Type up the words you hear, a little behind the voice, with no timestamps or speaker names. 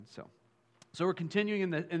So we're continuing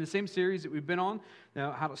in the same series that we've been on,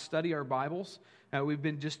 how to study our Bibles. We've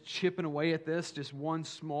been just chipping away at this, just one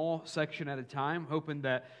small section at a time, hoping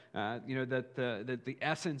that that the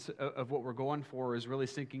essence of what we're going for is really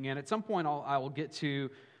sinking in. At some point, I will get to.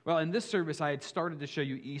 Well, in this service, I had started to show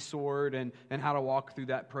you eSword and how to walk through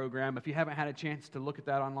that program. If you haven't had a chance to look at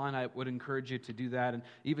that online, I would encourage you to do that and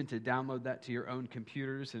even to download that to your own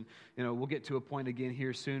computers. And, we'll get to a point again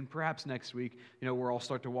here soon, perhaps next week, where I'll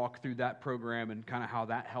start to walk through that program and kind of how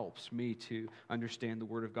that helps me to understand the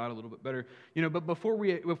Word of God a little bit better. But before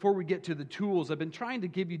we get to the tools, I've been trying to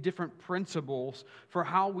give you different principles for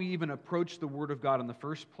how we even approach the Word of God in the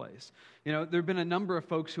first place. There have been a number of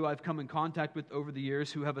folks who I've come in contact with over the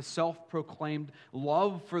years who have a self-proclaimed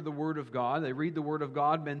love for the Word of God. They read the Word of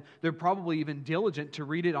God, and they're probably even diligent to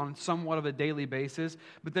read it on somewhat of a daily basis.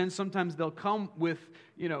 But then sometimes they'll come with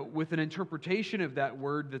an interpretation of that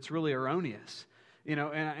Word that's really erroneous. And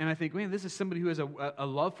I think, man, this is somebody who has a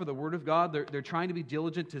love for the Word of God. They're trying to be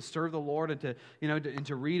diligent to serve the Lord and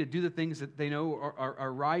to read and do the things that they know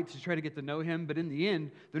are right, to try to get to know Him. But in the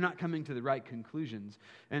end, they're not coming to the right conclusions.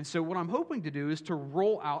 And so what I'm hoping to do is to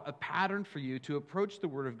roll out a pattern for you to approach the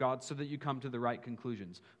Word of God so that you come to the right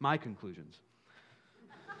conclusions. My conclusions.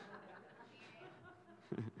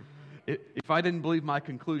 If I didn't believe my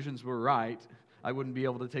conclusions were right, I wouldn't be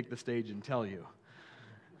able to take the stage and tell you.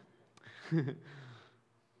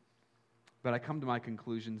 But I come to my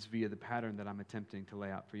conclusions via the pattern that I'm attempting to lay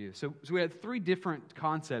out for you. So we had three different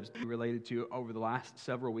concepts related to over the last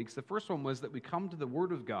several weeks. The first one was that we come to the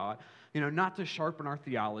Word of God, not to sharpen our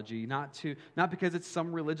theology, not because it's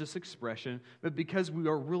some religious expression, but because we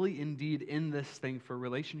are really indeed in this thing for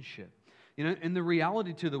relationship. And the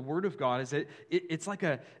reality to the Word of God is that it's like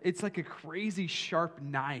a crazy sharp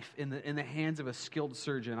knife in the hands of a skilled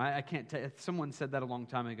surgeon. I can't tell. Someone said that a long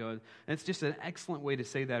time ago, and it's just an excellent way to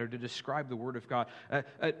say that or to describe the Word of God.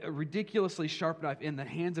 A ridiculously sharp knife in the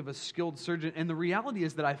hands of a skilled surgeon. And the reality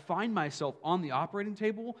is that I find myself on the operating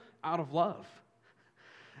table out of love.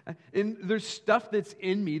 And there's stuff that's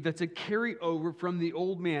in me that's a carryover from the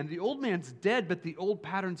old man. The old man's dead, but the old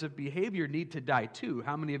patterns of behavior need to die too.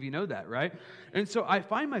 How many of you know that, right? And so I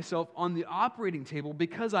find myself on the operating table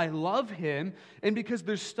because I love Him and because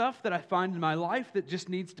there's stuff that I find in my life that just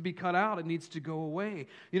needs to be cut out. It needs to go away.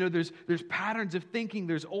 There's patterns of thinking.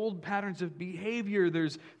 There's old patterns of behavior.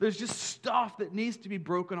 There's just stuff that needs to be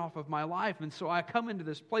broken off of my life. And so I come into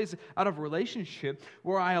this place out of relationship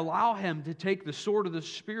where I allow Him to take the sword of the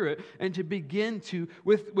Spirit and to begin to,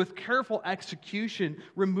 with careful execution,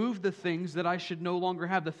 remove the things that I should no longer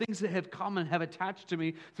have, the things that have come and have attached to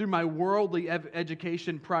me through my worldly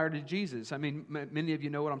education prior to Jesus. I mean, many of you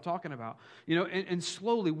know what I'm talking about. And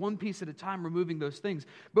slowly, one piece at a time, removing those things.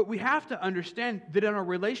 But we have to understand that in our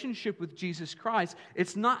relationship with Jesus Christ,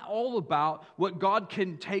 it's not all about what God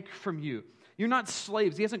can take from you. You're not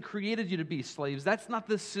slaves. He hasn't created you to be slaves. That's not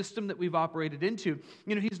the system that we've operated into.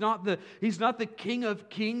 He's not the King of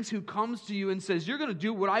Kings who comes to you and says, "You're going to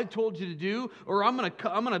do what I've told you to do, or I'm going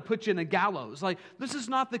to put you in a gallows." Like, this is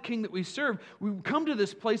not the King that we serve. We come to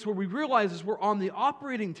this place where we realize as we're on the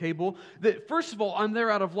operating table that, first of all, I'm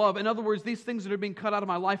there out of love. In other words, these things that are being cut out of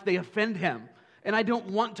my life, they offend Him. And I don't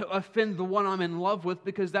want to offend the one I'm in love with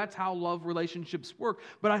because that's how love relationships work.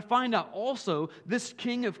 But I find out also, this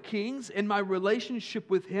King of Kings and my relationship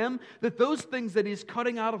with Him, that those things that He's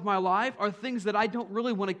cutting out of my life are things that I don't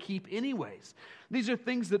really want to keep anyways. These are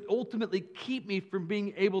things that ultimately keep me from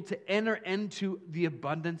being able to enter into the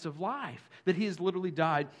abundance of life that He has literally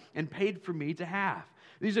died and paid for me to have.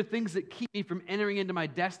 These are things that keep me from entering into my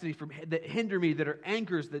destiny, that hinder me, that are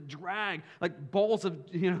anchors, that drag, like balls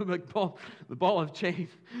of, the ball of chain.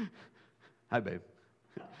 Hi, babe.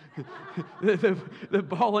 the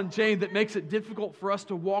ball and chain that makes it difficult for us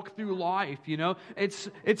to walk through life.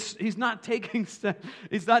 He's not taking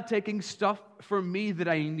stuff from me that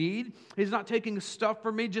I need. He's not taking stuff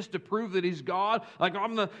from me just to prove that He's God. Like,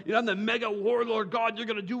 I'm the mega warlord God. You're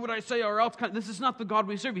going to do what I say or else. This is not the God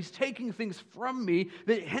we serve. He's taking things from me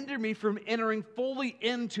that hinder me from entering fully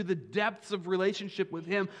into the depths of relationship with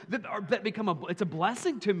Him that become it's a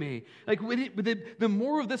blessing to me. Like, the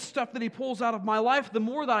more of this stuff that He pulls out of my life, the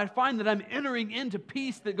more that I find that I'm entering into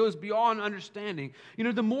peace that goes beyond understanding.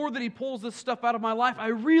 The more that He pulls this stuff out of my life, I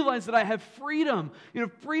realize that I have freedom.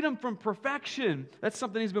 Freedom from perfection. That's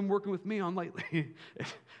something He's been working with me on lately.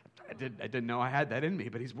 I didn't know I had that in me,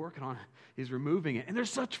 but He's working on it. He's removing it. And there's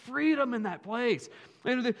such freedom in that place.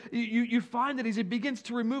 And you find that as He begins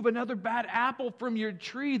to remove another bad apple from your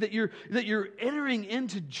tree, that you're entering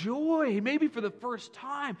into joy, maybe for the first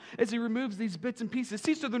time, as He removes these bits and pieces.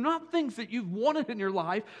 See, so they're not things that you've wanted in your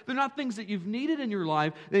life. They're not things that you've needed in your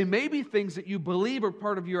life. They may be things that you believe are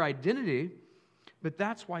part of your identity. But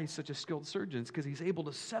that's why He's such a skilled surgeon, because He's able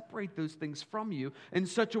to separate those things from you in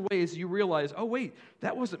such a way as you realize, oh wait,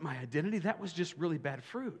 that wasn't my identity, that was just really bad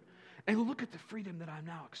fruit. And look at the freedom that I'm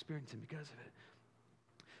now experiencing because of it.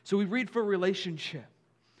 So we read for relationship,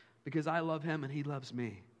 because I love Him and He loves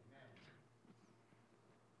me.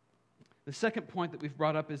 The second point that we've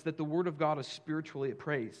brought up is that the Word of God is spiritually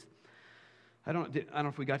appraised. I don't know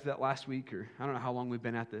if we got to that last week, or I don't know how long we've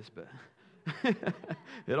been at this, but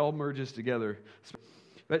it all merges together.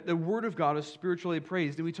 But the Word of God is spiritually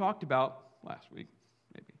appraised. And we talked about, last week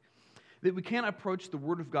maybe, that we can't approach the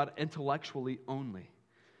Word of God intellectually only.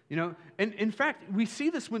 You know, and in fact, we see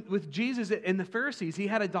this with Jesus and the Pharisees. He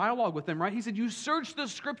had a dialogue with them, right? He said, you search the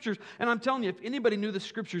Scriptures. And I'm telling you, if anybody knew the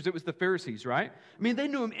Scriptures, it was the Pharisees, right? I mean, they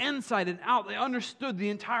knew them inside and out. They understood the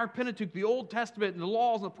entire Pentateuch, the Old Testament, and the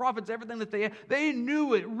laws and the prophets, everything that they had. They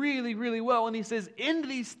knew it really, really well. And He says, in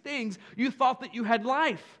these things, you thought that you had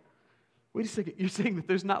life. Wait a second, you're saying that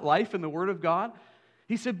there's not life in the Word of God?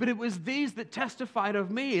 He said, but it was these that testified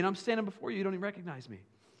of me, and I'm standing before you, you don't even recognize me.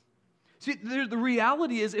 See, the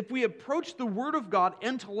reality is, if we approach the Word of God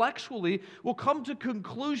intellectually, we'll come to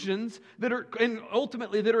conclusions that are, and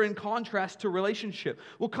ultimately, that are in contrast to relationship.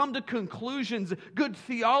 We'll come to conclusions, good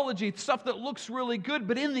theology, stuff that looks really good,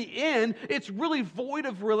 but in the end, it's really void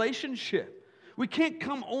of relationship. We can't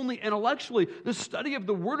come only intellectually. The study of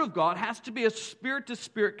the Word of God has to be a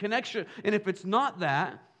spirit-to-spirit connection, and if it's not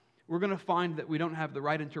that, we're going to find that we don't have the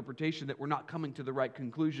right interpretation, that we're not coming to the right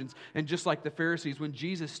conclusions. And just like the Pharisees, when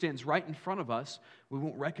Jesus stands right in front of us, we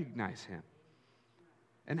won't recognize Him.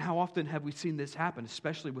 And how often have we seen this happen,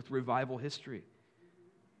 especially with revival history?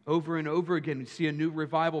 Over and over again, we see a new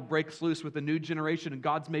revival breaks loose with a new generation, and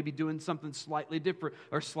God's maybe doing something slightly different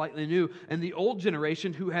or slightly new. And the old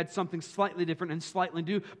generation, who had something slightly different and slightly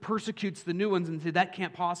new, persecutes the new ones and says, that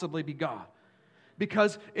can't possibly be God.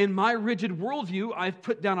 Because in my rigid worldview, I've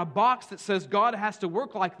put down a box that says God has to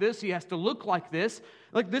work like this, He has to look like this.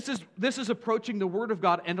 Like this is approaching the Word of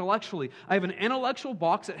God intellectually. I have an intellectual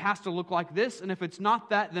box that has to look like this, and if it's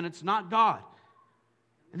not that, then it's not God.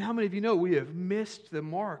 And how many of you know we have missed the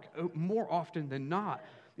mark more often than not?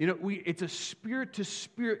 You know, it's a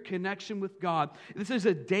spirit-to-spirit connection with God. This is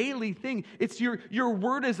a daily thing. It's your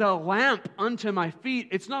word is a lamp unto my feet.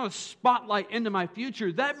 It's not a spotlight into my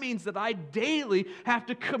future. That means that I daily have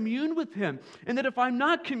to commune with Him. And that if I'm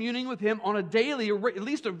not communing with Him on a daily, or at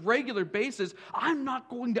least a regular basis, I'm not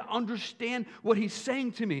going to understand what He's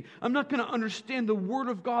saying to me. I'm not going to understand the Word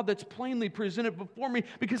of God that's plainly presented before me,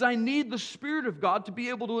 because I need the Spirit of God to be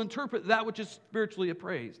able to interpret that which is spiritually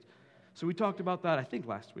appraised. So we talked about that, I think,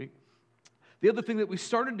 last week. The other thing that we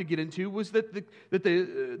started to get into was that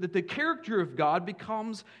the character of God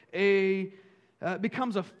becomes a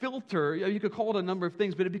filter. You could call it a number of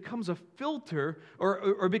things, but it becomes a filter,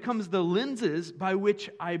 or becomes the lenses by which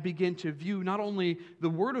I begin to view not only the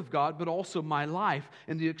Word of God, but also my life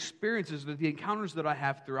and the experiences, the encounters that I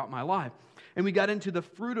have throughout my life. And we got into the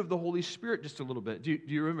fruit of the Holy Spirit just a little bit. Do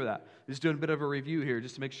you remember that? Just doing a bit of a review here,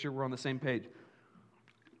 just to make sure we're on the same page.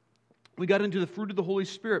 We got into the fruit of the Holy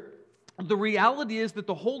Spirit. The reality is that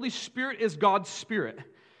the Holy Spirit is God's Spirit.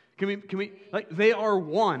 Can we like, they are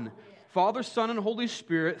one. Father, Son, and Holy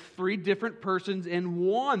Spirit, three different persons in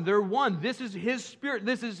one. They're one. This is His Spirit.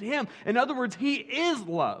 This is Him. In other words, He is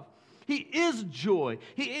love. He is joy.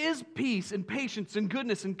 He is peace and patience and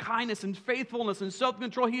goodness and kindness and faithfulness and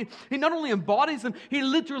self-control. He not only embodies them, He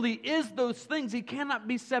literally is those things. He cannot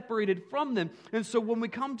be separated from them. And so when we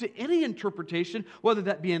come to any interpretation, whether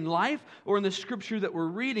that be in life or in the Scripture that we're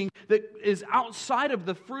reading, that is outside of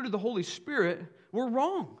the fruit of the Holy Spirit, we're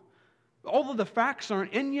wrong. Although the facts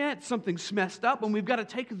aren't in yet, something's messed up, and we've got to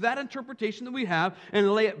take that interpretation that we have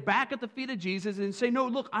and lay it back at the feet of Jesus and say, no,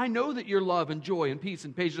 look, I know that you're love and joy and peace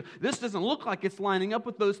and patience. This doesn't look like it's lining up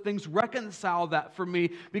with those things. Reconcile that for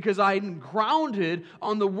me, because I'm grounded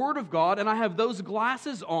on the Word of God, and I have those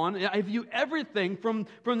glasses on. I view everything from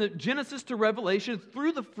the Genesis to Revelation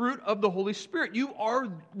through the fruit of the Holy Spirit. You are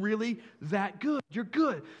really that good. You're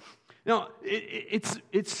good. Now, it's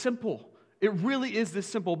simple. It really is this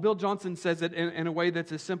simple. Bill Johnson says it in a way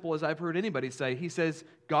that's as simple as I've heard anybody say. He says,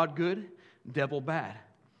 God good, devil bad.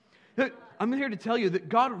 I'm here to tell you that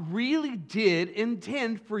God really did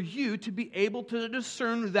intend for you to be able to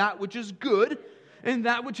discern that which is good and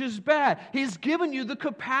that which is bad. He's given you the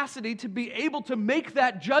capacity to be able to make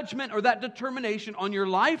that judgment or that determination on your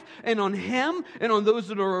life and on Him and on those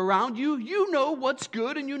that are around you. You know what's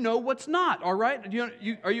good and you know what's not, all right?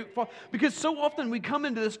 Because so often we come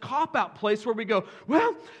into this cop-out place where we go,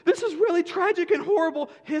 well, this is really tragic and horrible.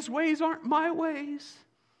 His ways aren't my ways.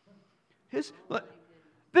 This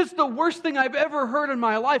is the worst thing I've ever heard in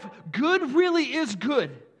my life. Good really is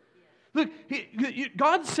good. Look,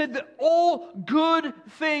 God said that all good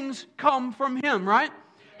things come from Him, right?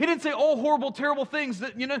 He didn't say all horrible, terrible things.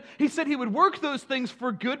 That He said He would work those things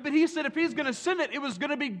for good, but He said if He's going to send it, it was going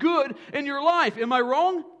to be good in your life. Am I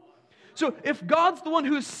wrong? So if God's the one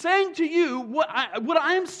who's saying to you, what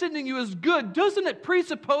I am sending you is good, doesn't it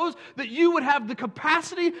presuppose that you would have the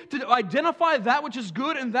capacity to identify that which is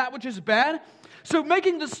good and that which is bad? So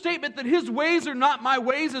making the statement that His ways are not my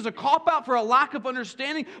ways is a cop-out for a lack of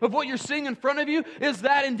understanding of what you're seeing in front of you is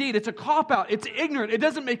that indeed. It's a cop-out. It's ignorant. It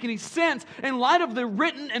doesn't make any sense in light of the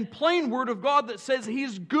written and plain Word of God that says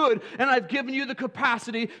He's good, and I've given you the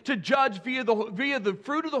capacity to judge via the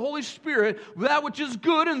fruit of the Holy Spirit that which is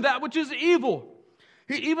good and that which is evil.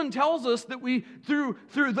 He even tells us that we, through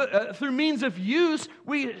means of use,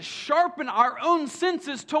 we sharpen our own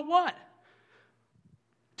senses to what?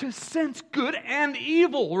 To sense good and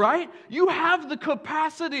evil, right? You have the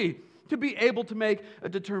capacity to be able to make a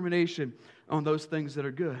determination on those things that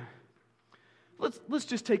are good. Let's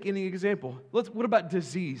just take any example. What about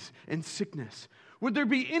disease and sickness? Would there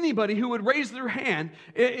be anybody who would raise their hand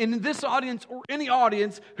in this audience or any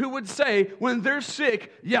audience who would say when they're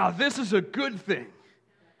sick, yeah, this is a good thing?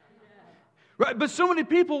 Right, but so many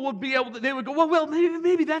people would be able to, they would go, well,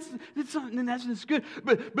 maybe that's good.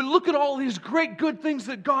 But look at all these great good things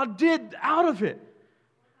that God did out of it.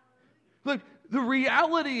 Look, the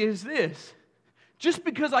reality is this. Just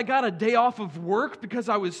because I got a day off of work because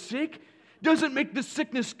I was sick doesn't make the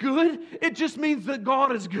sickness good. It just means that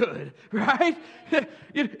God is good, right?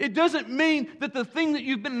 It doesn't mean that the thing that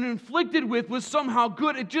you've been inflicted with was somehow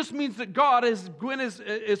good. It just means that God, as Gwen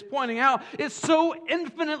is pointing out, is so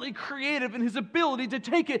infinitely creative in His ability to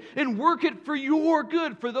take it and work it for your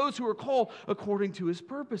good, for those who are called according to His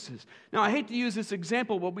purposes. Now, I hate to use this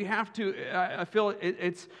example, but we have to. I feel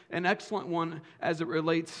it's an excellent one as it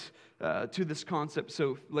relates to this concept.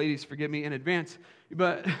 So, ladies, forgive me in advance,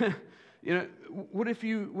 but. What if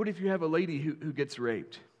you have a lady who gets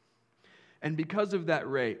raped? And because of that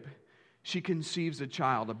rape, she conceives a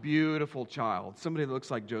child, a beautiful child, somebody that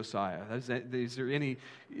looks like Josiah. Is there any,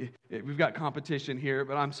 we've got competition here,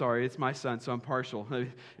 but I'm sorry, it's my son, so I'm partial.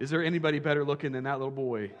 Is there anybody better looking than that little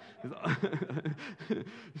boy?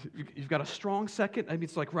 You've got a strong second? I mean,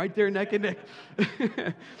 it's like right there, neck and neck.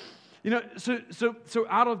 So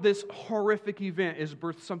out of this horrific event is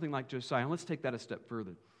birthed something like Josiah. And let's take that a step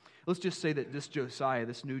further. Let's just say that this Josiah,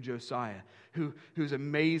 this new Josiah, who's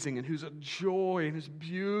amazing and who's a joy and who's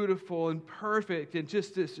beautiful and perfect and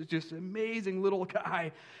just amazing little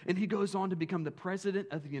guy, and he goes on to become the president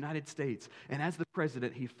of the United States. And as the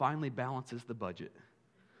president, he finally balances the budget.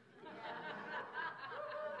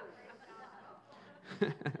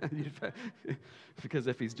 Because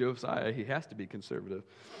if he's Josiah, he has to be conservative.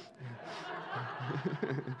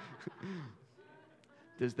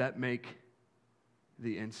 Does that make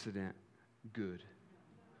the incident good?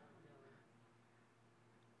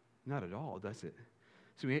 Not at all, does it?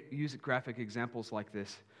 So we use graphic examples like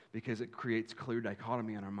this because it creates clear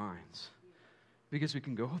dichotomy in our minds. Because we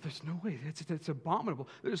can go, oh, there's no way, that's abominable.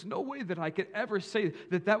 There's no way that I could ever say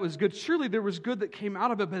that was good. Surely there was good that came out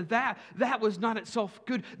of it, but that was not itself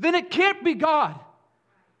good. Then it can't be God.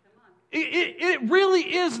 It really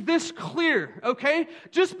is this clear, okay?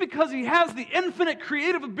 Just because He has the infinite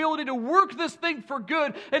creative ability to work this thing for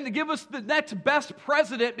good and to give us the next best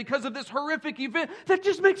president because of this horrific event, that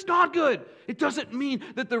just makes God good. It doesn't mean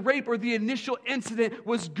that the rape or the initial incident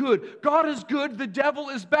was good. God is good, the devil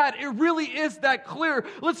is bad. It really is that clear.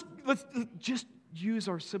 Let's just use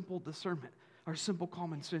our simple discernment, our simple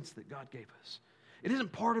common sense that God gave us. It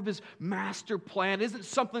isn't part of His master plan. It isn't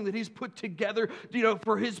something that He's put together,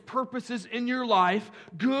 for His purposes in your life.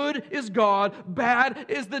 Good is God. Bad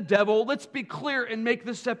is the devil. Let's be clear and make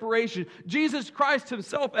the separation. Jesus Christ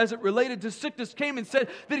Himself, as it related to sickness, came and said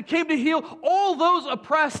that He came to heal all those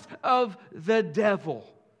oppressed of the devil.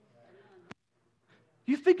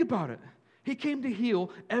 You think about it. He came to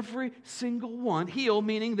heal every single one. Heal,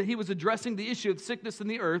 meaning that He was addressing the issue of sickness in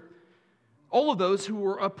the earth. All of those who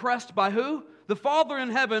were oppressed by who? The Father in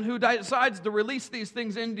heaven, who decides to release these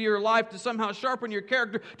things into your life to somehow sharpen your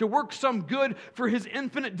character, to work some good for His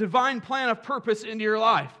infinite divine plan of purpose into your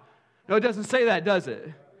life. No, it doesn't say that, does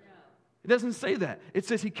it? It doesn't say that. It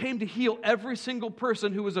says he came to heal every single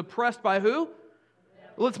person who was oppressed by who?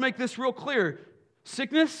 Well, let's make this real clear.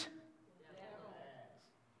 Sickness?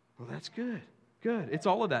 Well, that's good. Good. It's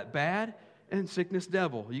all of that. Bad and sickness,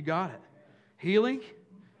 devil. You got it. Healing?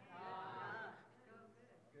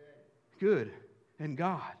 Good. And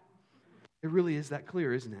God. It really is that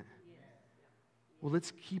clear, isn't it? Well,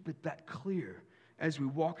 let's keep it that clear as we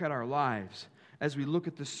walk out our lives, as we look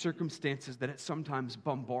at the circumstances that sometimes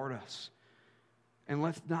bombard us. And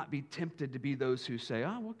let's not be tempted to be those who say,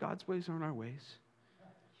 oh, well, God's ways aren't our ways.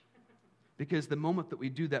 Because the moment that we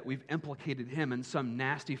do that, we've implicated him in some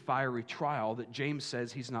nasty, fiery trial that James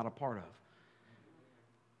says he's not a part of.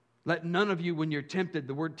 Let none of you, when you're tempted,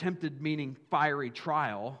 the word tempted meaning fiery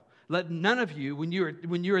trial, let none of you, when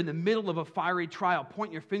you're in the middle of a fiery trial,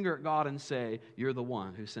 point your finger at God and say, you're the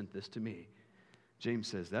one who sent this to me. James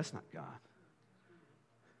says, that's not God.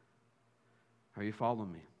 Are you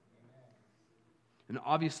following me? And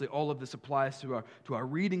obviously all of this applies to our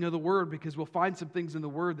reading of the Word, because we'll find some things in the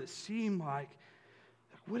Word that seem like,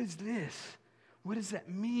 what is this? What does that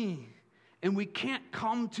mean? And we can't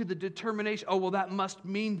come to the determination, oh, well, that must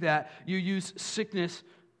mean that you use sickness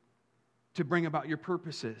to bring about your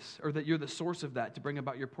purposes, or that you're the source of that to bring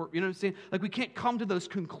about your purpose. You know what I'm saying? Like, we can't come to those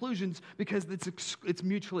conclusions because it's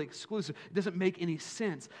mutually exclusive. It doesn't make any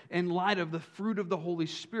sense in light of the fruit of the Holy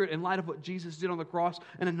Spirit, in light of what Jesus did on the cross,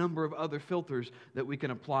 and a number of other filters that we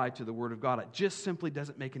can apply to the Word of God. It just simply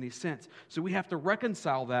doesn't make any sense. So we have to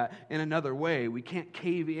reconcile that in another way. We can't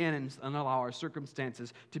cave in and allow our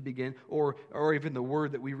circumstances to begin, or even the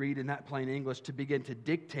Word that we read in that plain English to begin to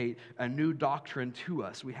dictate a new doctrine to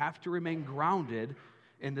us. We have to remain grounded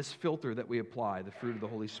in this filter that we apply, the fruit of the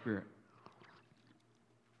Holy Spirit.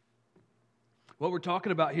 What we're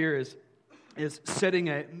talking about here is setting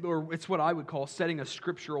it's what I would call setting a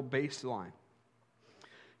scriptural baseline.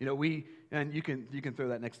 You know, and you can throw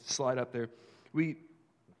that next slide up there.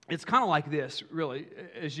 It's kind of like this, really,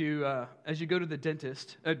 as you go to the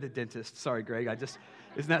dentist. Sorry, Greg.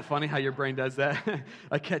 Isn't that funny how your brain does that?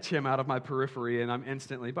 I catch him out of my periphery, and I'm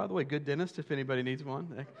instantly, by the way, good dentist if anybody needs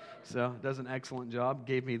one. So does an excellent job.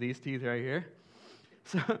 Gave me these teeth right here.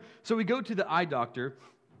 So we go to the eye doctor.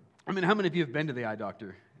 I mean, how many of you have been to the eye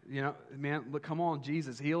doctor? You know, man, look, come on,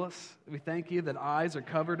 Jesus, heal us. We thank you that eyes are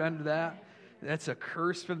covered under that. That's a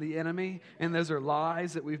curse from the enemy, and those are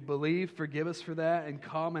lies that we've believed. Forgive us for that, and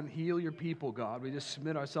come and heal your people, God. We just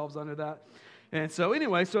submit ourselves under that. And so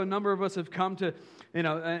anyway, a number of us have come to,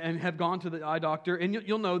 and have gone to the eye doctor, and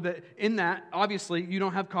you'll know that in that, obviously, you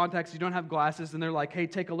don't have contacts, you don't have glasses, and they're like, hey,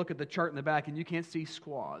 take a look at the chart in the back, and you can't see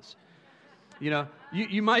squaws. You know,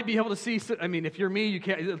 you might be able to see, I mean, if you're me, you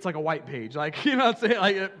can't, it's like a white page. Like, you know what I'm saying?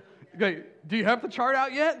 Like, okay, do you have the chart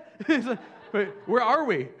out yet? Wait, where are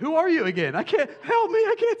we? Who are you again? Help me,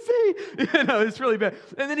 I can't see. You know, it's really bad.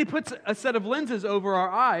 And then he puts a set of lenses over our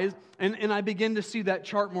eyes, and I begin to see that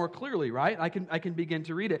chart more clearly, right? I can begin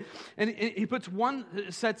to read it. And he puts one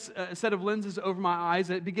set of lenses over my eyes,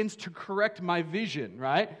 and it begins to correct my vision,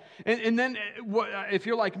 right? And then, if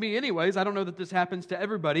you're like me anyways, I don't know that this happens to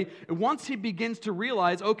everybody, once he begins to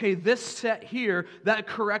realize, okay, this set here, that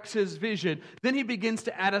corrects his vision, then he begins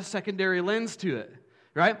to add a secondary lens to it.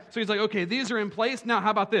 Right? So he's like, okay, these are in place. Now,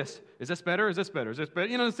 how about this? Is this better? Is this better? Is this better?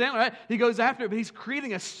 You know what I'm saying? Right? He goes after it, but he's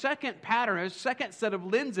creating a second pattern, a second set of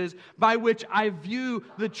lenses by which I view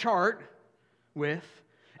the chart with.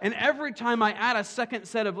 And every time I add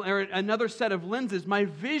another set of lenses, my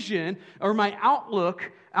vision or my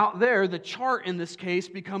outlook out there, the chart in this case,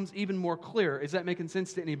 becomes even more clear. Is that making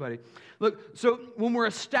sense to anybody? Look, so when we're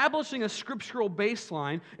establishing a scriptural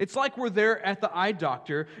baseline, it's like we're there at the eye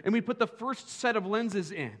doctor and we put the first set of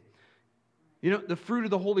lenses in. You know, the fruit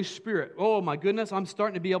of the Holy Spirit. Oh, my goodness, I'm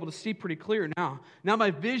starting to be able to see pretty clear now. Now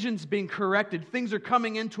my vision's being corrected. Things are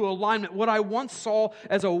coming into alignment. What I once saw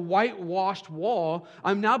as a whitewashed wall,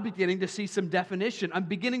 I'm now beginning to see some definition. I'm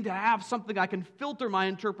beginning to have something I can filter my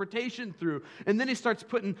interpretation through. And then he starts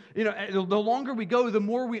putting, you know, the longer we go, the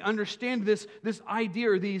more we understand this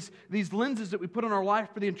idea, or these lenses that we put on our life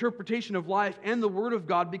for the interpretation of life and the Word of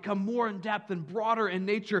God become more in depth and broader in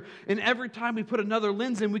nature. And every time we put another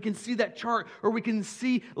lens in, we can see that chart, or we can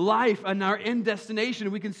see life and our end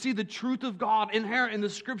destination. We can see the truth of God inherent in the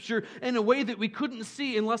Scripture in a way that we couldn't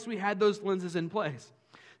see unless we had those lenses in place.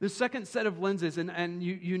 The second set of lenses, and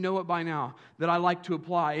you know it by now, that I like to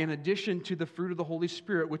apply in addition to the fruit of the Holy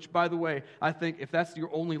Spirit, which, by the way, I think if that's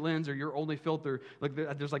your only lens or your only filter, like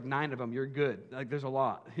there's like 9 of them, you're good. Like there's a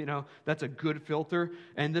lot, you know. That's a good filter.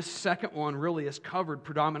 And this second one really is covered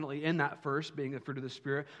predominantly in that first, being the fruit of the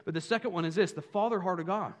Spirit. But the second one is this, the Father heart of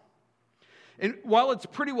God. And while it's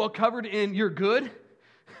pretty well covered in you're good,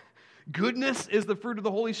 Goodness is the fruit of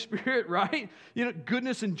the Holy Spirit, right?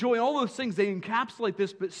 Goodness and joy, all those things, they encapsulate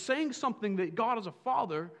this, but saying something that God is a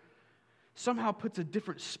Father somehow puts a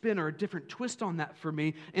different spin or a different twist on that for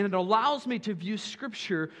me, and it allows me to view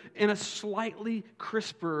Scripture in a slightly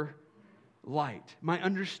crisper light. My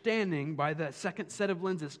understanding by that second set of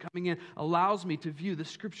lenses coming in allows me to view the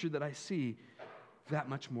Scripture that I see that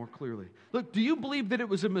much more clearly. Look, do you believe that it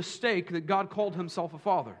was a mistake that God called Himself a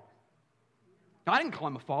Father? I didn't call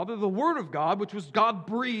Him a Father. The Word of God, which was God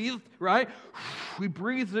breathed, right? We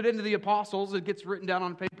breathed it into the apostles. It gets written down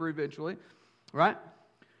on paper eventually, right?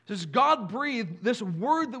 Says God breathed this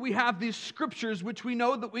word that we have, these scriptures, which we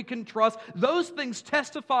know that we can trust. Those things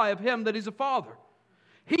testify of Him that He's a Father.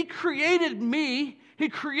 He created me. He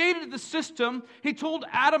created the system. He told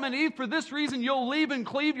Adam and Eve, for this reason, you'll leave and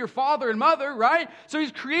cleave your father and mother, right? So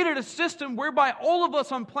He's created a system whereby all of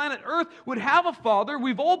us on planet Earth would have a father.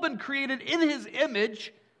 We've all been created in His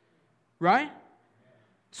image, right?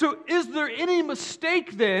 So is there any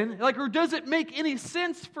mistake then, or does it make any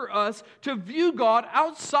sense for us to view God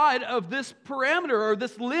outside of this parameter or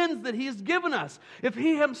this lens that He's given us? If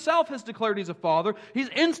He Himself has declared He's a Father, He's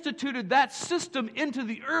instituted that system into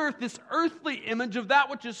the earth, this earthly image of that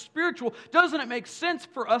which is spiritual, doesn't it make sense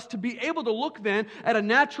for us to be able to look then at a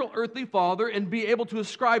natural earthly Father and be able to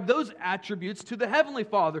ascribe those attributes to the Heavenly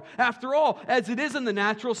Father? After all, as it is in the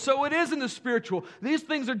natural, so it is in the spiritual. These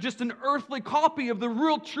things are just an earthly copy of the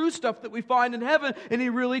real true stuff that we find in heaven, and He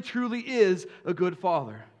really truly is a good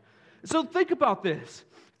Father. So think about this.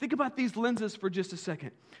 Think about these lenses for just a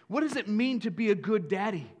second. What does it mean to be a good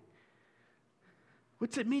daddy?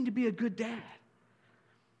 What's it mean to be a good dad?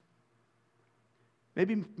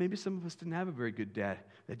 Maybe some of us didn't have a very good dad.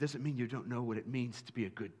 That doesn't mean you don't know what it means to be a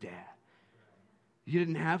good dad. You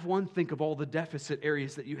didn't have one? Think of all the deficit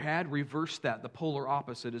areas that you had. Reverse that. The polar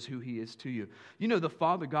opposite is who He is to you. You know the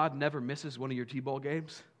Father God never misses one of your T-ball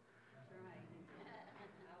games?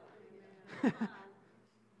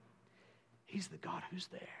 He's the God who's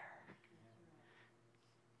there.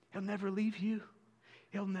 He'll never leave you.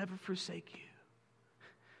 He'll never forsake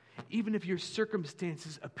you. Even if your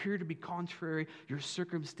circumstances appear to be contrary, your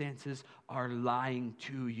circumstances are lying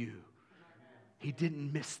to you. He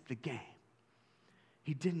didn't miss the game.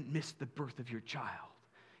 He didn't miss the birth of your child.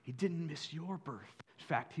 He didn't miss your birth. In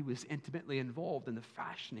fact, He was intimately involved in the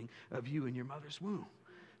fashioning of you in your mother's womb.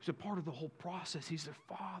 It's a part of the whole process. He's the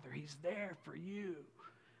Father. He's there for you.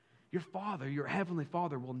 Your Father, your Heavenly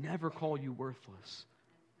Father, will never call you worthless.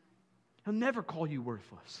 He'll never call you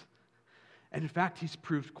worthless. And in fact, He's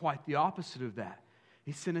proved quite the opposite of that.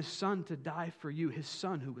 He sent His Son to die for you, His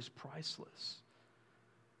Son who was priceless.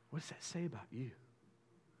 What does that say about you?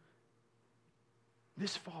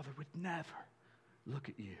 This Father would never look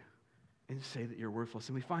at you and say that you're worthless.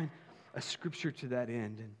 And we find a scripture to that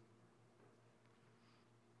end. In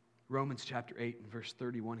Romans chapter 8 and verse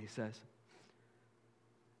 31, he says,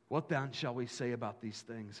 "What then shall we say about these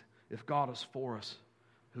things? If God is for us,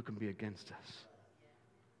 who can be against us?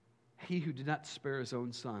 He who did not spare His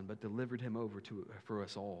own Son, but delivered Him over for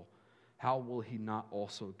us all, how will He not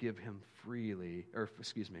also give Him freely,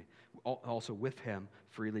 also with Him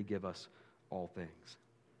freely give us all things?"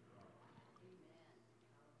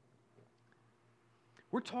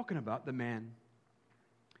 We're talking about the man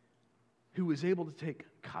who was able to take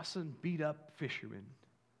cussing, beat-up fishermen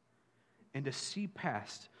and to see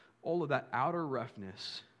past all of that outer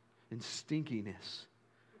roughness and stinkiness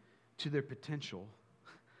to their potential,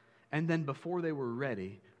 and then before they were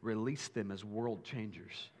ready, release them as world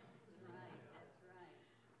changers.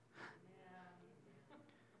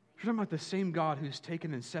 You're talking about the same God who's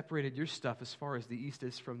taken and separated your stuff as far as the east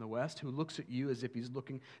is from the west, who looks at you as if He's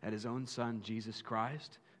looking at His own Son, Jesus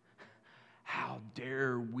Christ. How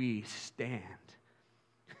dare we stand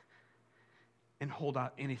and hold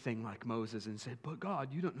out anything like Moses and say, "But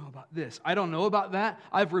God, you don't know about this. I don't know about that.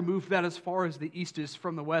 I've removed that as far as the east is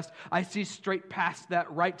from the west. I see straight past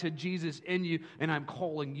that right to Jesus in you, and I'm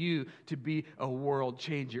calling you to be a world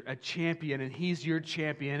changer, a champion, and He's your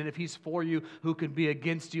champion. And if He's for you, who can be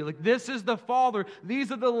against you?" Like, this is the Father.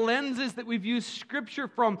 These are the lenses that we've used Scripture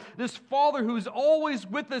from. This Father who's always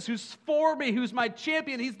with us, who's for me, who's my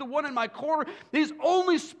champion. He's the one in my corner. He's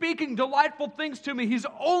only speaking delightful things to me. He's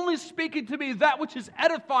only speaking to me that that which is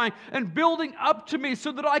edifying and building up to me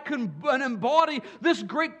so that I can embody this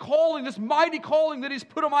great calling, this mighty calling that He's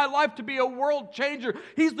put on my life to be a world changer.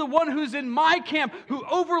 He's the one who's in my camp, who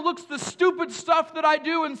overlooks the stupid stuff that I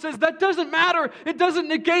do and says, that doesn't matter. It doesn't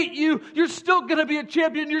negate you. You're still going to be a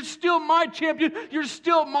champion. You're still my champion. You're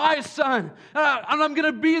still my son. And I'm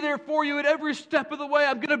going to be there for you at every step of the way.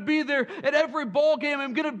 I'm going to be there at every ball game.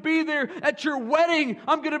 I'm going to be there at your wedding.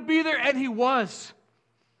 I'm going to be there. And He was.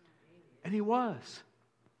 And He was.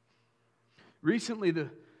 Recently,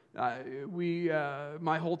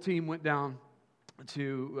 my whole team went down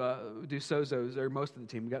to do sozos, or most of the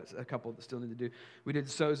team. We got a couple that still need to do. We did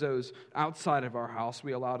sozos outside of our house.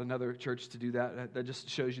 We allowed another church to do that. That just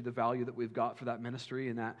shows you the value that we've got for that ministry,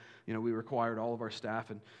 and that we required all of our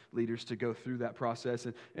staff and leaders to go through that process.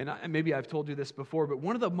 And maybe I've told you this before, but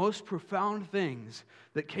one of the most profound things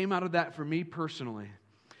that came out of that for me personally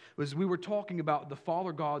was we were talking about the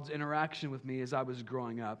Father God's interaction with me as I was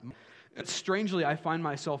growing up. Strangely, I find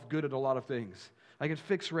myself good at a lot of things. I can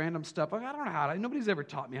fix random stuff. I don't know how to. Nobody's ever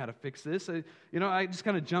taught me how to fix this. I just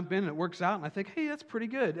kind of jump in and it works out, and I think, hey, that's pretty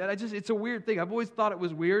good. And it's a weird thing. I've always thought it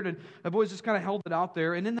was weird, and I've always just kind of held it out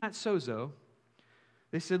there. And in that sozo,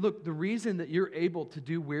 they said, look, the reason that you're able to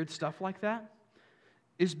do weird stuff like that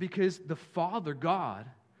is because the Father God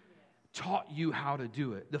taught you how to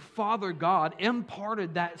do it. The Father God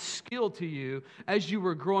imparted that skill to you as you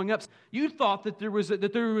were growing up. You thought that there was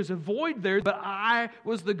a void there, but I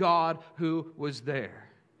was the God who was there.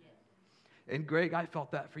 And Greg, I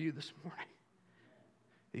felt that for you this morning.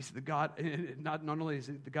 He's the God, not only is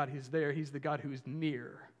He the God who's there, He's the God who's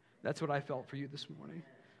near. That's what I felt for you this morning.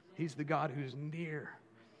 He's the God who's near.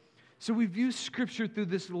 So we view Scripture through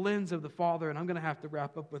this lens of the Father, and I'm going to have to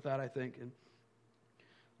wrap up with that, I think.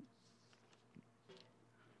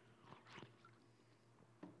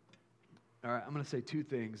 All right, I'm going to say two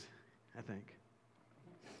things, I think.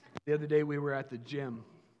 The other day we were at the gym.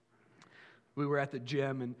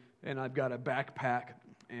 And I've got a backpack,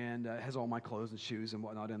 and it has all my clothes and shoes and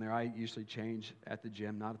whatnot in there. I usually change at the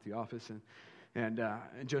gym, not at the office. And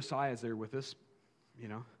Josiah's there with us,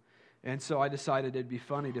 And so I decided it'd be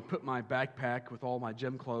funny to put my backpack with all my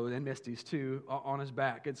gym clothes, and Misty's too, on his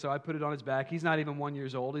back. And so I put it on his back. He's not even 1 year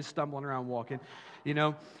old. He's stumbling around walking,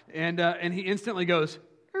 And he instantly goes,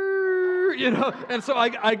 and so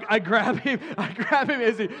I grab him.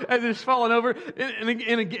 as he's falling over, and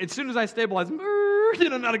as soon as I stabilize him,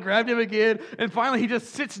 I grabbed him again, and finally he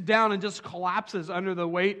just sits down and just collapses under the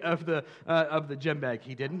weight of the gym bag.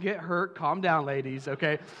 He didn't get hurt. Calm down, ladies.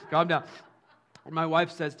 Okay, calm down. And my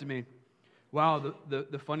wife says to me, "Wow,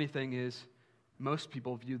 the funny thing is, most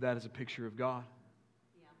people view that as a picture of God."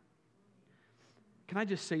 Yeah. Can I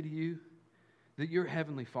just say to you that your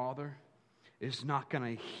Heavenly Father is not going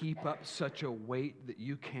to heap up such a weight that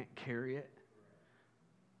you can't carry it?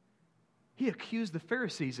 He accused the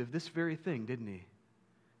Pharisees of this very thing, didn't He?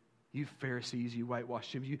 You Pharisees, you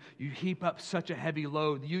whitewashed tombs, you heap up such a heavy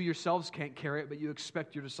load. You yourselves can't carry it, but you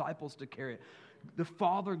expect your disciples to carry it. The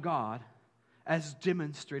Father God, as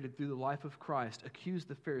demonstrated through the life of Christ, accused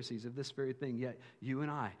the Pharisees of this very thing. Yet you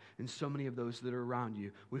and I, and so many of those that are around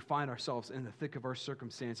you, we find ourselves in the thick of our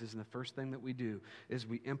circumstances, and the first thing that we do is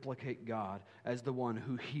we implicate God as the one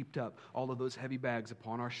who heaped up all of those heavy bags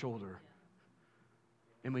upon our shoulder.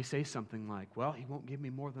 And we say something like, well, He won't give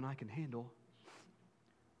me more than I can handle.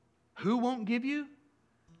 Who won't give you?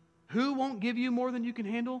 Who won't give you more than you can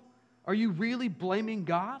handle? Are you really blaming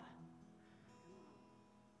God?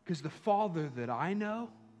 Because the Father that I know,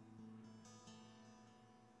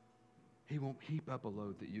 He won't heap up a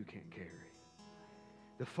load that you can't carry.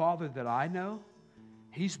 The Father that I know,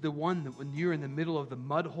 He's the one that when you're in the middle of the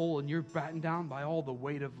mud hole and you're battened down by all the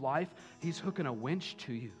weight of life, He's hooking a winch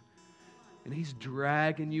to you. And He's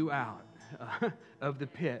dragging you out of the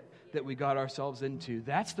pit that we got ourselves into.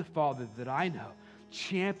 That's the Father that I know,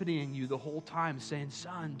 championing you the whole time, saying,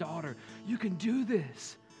 son, daughter, you can do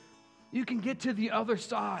this. You can get to the other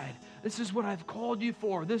side. This is what I've called you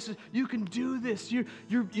for. You can do this.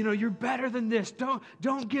 You're better than this.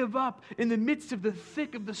 Don't give up in the midst of the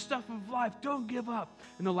thick of the stuff of life. Don't give up.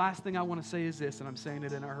 And the last thing I want to say is this, and I'm saying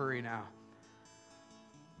it in a hurry now.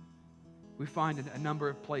 We find in a number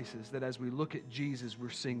of places that as we look at Jesus, we're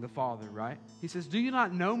seeing the Father, right? He says, do you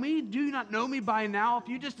not know me? Do you not know me by now? If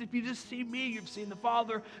you just see me, you've seen the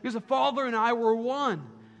Father. Because the Father and I were one.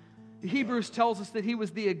 Hebrews tells us that He was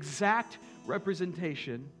the exact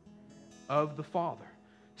representation of the Father.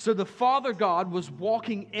 So the Father God was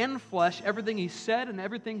walking in flesh, everything He said and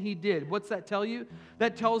everything He did. What's that tell you?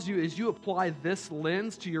 That tells you as you apply this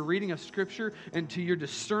lens to your reading of Scripture and to your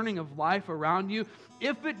discerning of life around you,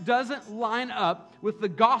 if it doesn't line up with the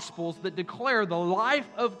Gospels that declare the life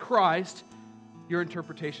of Christ, your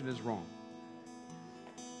interpretation is wrong.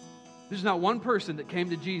 There's not one person that came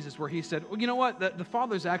to Jesus where He said, well, you know what? The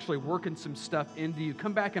Father's actually working some stuff into you.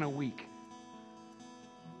 Come back in a week.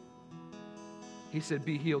 He said,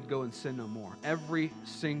 be healed, go and sin no more. Every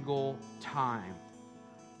single time,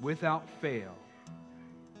 without fail,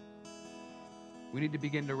 we need to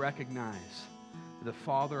begin to recognize the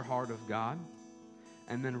Father heart of God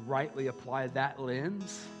and then rightly apply that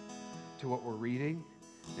lens to what we're reading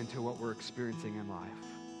and to what we're experiencing in life.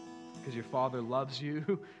 Because your Father loves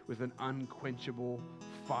you with an unquenchable,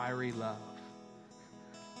 fiery love.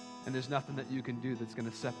 And there's nothing that you can do that's going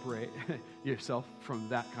to separate yourself from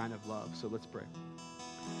that kind of love. So let's pray.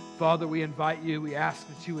 Father, we invite you. We ask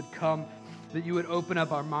that you would come, that you would open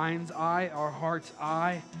up our mind's eye, our heart's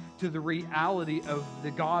eye, to the reality of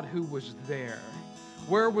the God who was there.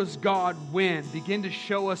 Where was God when? Begin to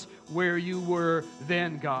show us where you were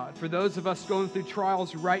then, God. For those of us going through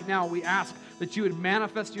trials right now, we ask that you would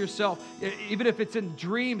manifest yourself, even if it's in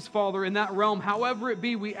dreams, Father, in that realm. However it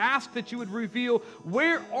be, we ask that you would reveal,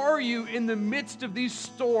 where are you in the midst of these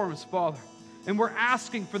storms, Father? And we're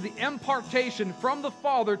asking for the impartation from the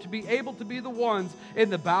Father to be able to be the ones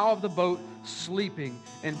in the bow of the boat sleeping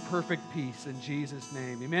in perfect peace. In Jesus'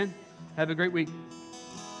 name, amen. Have a great week.